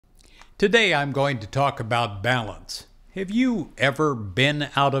Today I'm going to talk about balance. Have you ever been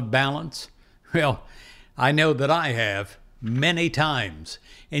out of balance? Well, I know that I have many times,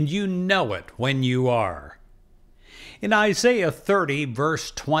 and you know it when you are. In Isaiah 30, verse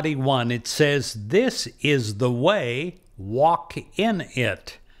 21, it says, "This is the way, walk in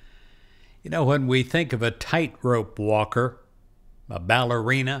it." You know, when we think of a tightrope walker, a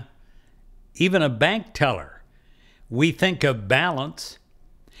ballerina, even a bank teller, we think of balance.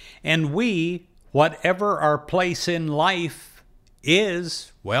 And we, whatever our place in life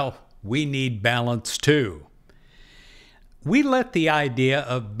is, well, we need balance too. We let the idea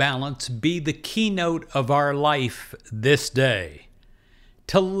of balance be the keynote of our life this day.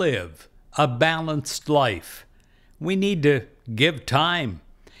 To live a balanced life, we need to give time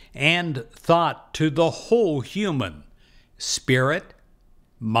and thought to the whole human, spirit,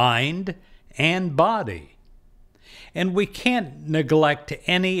 mind, and body. And we can't neglect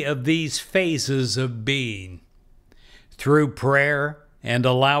any of these phases of being. Through prayer and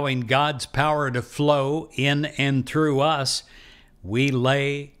allowing God's power to flow in and through us, we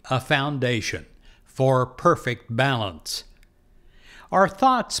lay a foundation for perfect balance. Our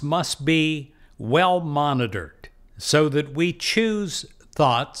thoughts must be well monitored so that we choose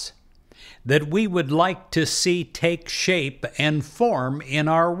thoughts that we would like to see take shape and form in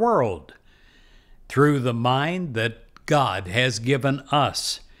our world. Through the mind that God has given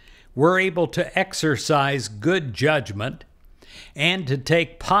us, we're able to exercise good judgment and to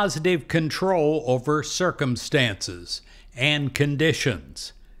take positive control over circumstances and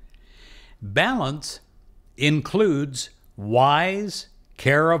conditions. Balance includes wise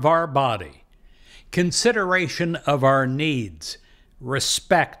care of our body, consideration of our needs,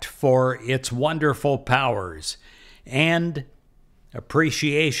 respect for its wonderful powers, and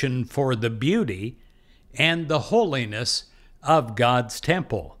appreciation for the beauty and the holiness of God's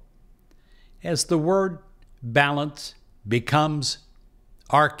temple. As the word balance becomes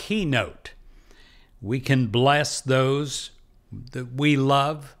our keynote, we can bless those that we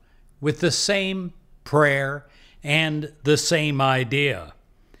love with the same prayer and the same idea.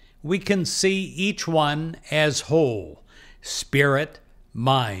 We can see each one as whole, spirit,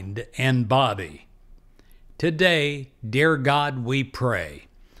 mind, and body. Today, dear God, we pray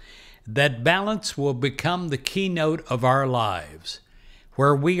that balance will become the keynote of our lives.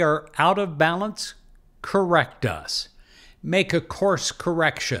 Where we are out of balance, correct us. Make a course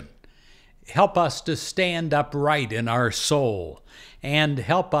correction. Help us to stand upright in our soul, and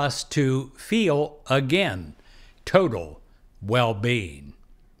help us to feel again total well-being.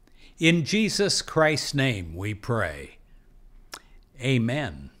 In Jesus Christ's name we pray.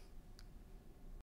 Amen.